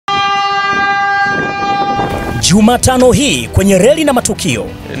Jumatano hii kwenye Reli na Matukio.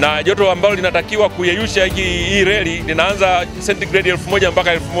 Na joto ambalo linatakiwa kuyeyusha hii reli linaanza centigrade 1000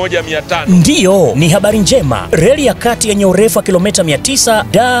 mpaka 1500. Ndiyo, ni habari njema. Reli ya kati yenye urefu wa kilomita 900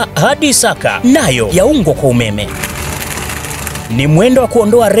 Dar hadi Isaka nayo yaungwa kwa umeme. Ni mwendo wa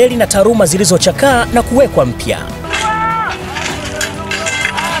kuondoa reli na taruma zilizochakaa na kuwekwa mpya.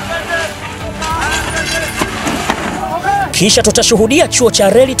 Kisha tutashuhudia chuo cha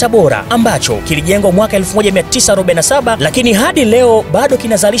reli Tabora ambacho kilijengwa mwaka 1947 lakini hadi leo bado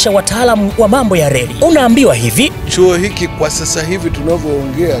kinazalisha wataalamu wa mambo ya reli. Unaambiwa hivi, chuo hiki kwa sasa hivi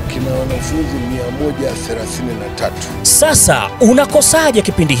tunavyoongea kina wanafunzi 133. Sasa unakosaje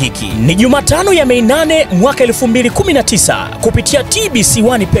kipindi hiki? Ni Jumatano ya Mei 8 mwaka 2019 kupitia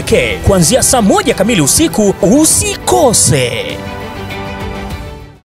TBC1 pekee kuanzia saa 1 kamili usiku. Usikose.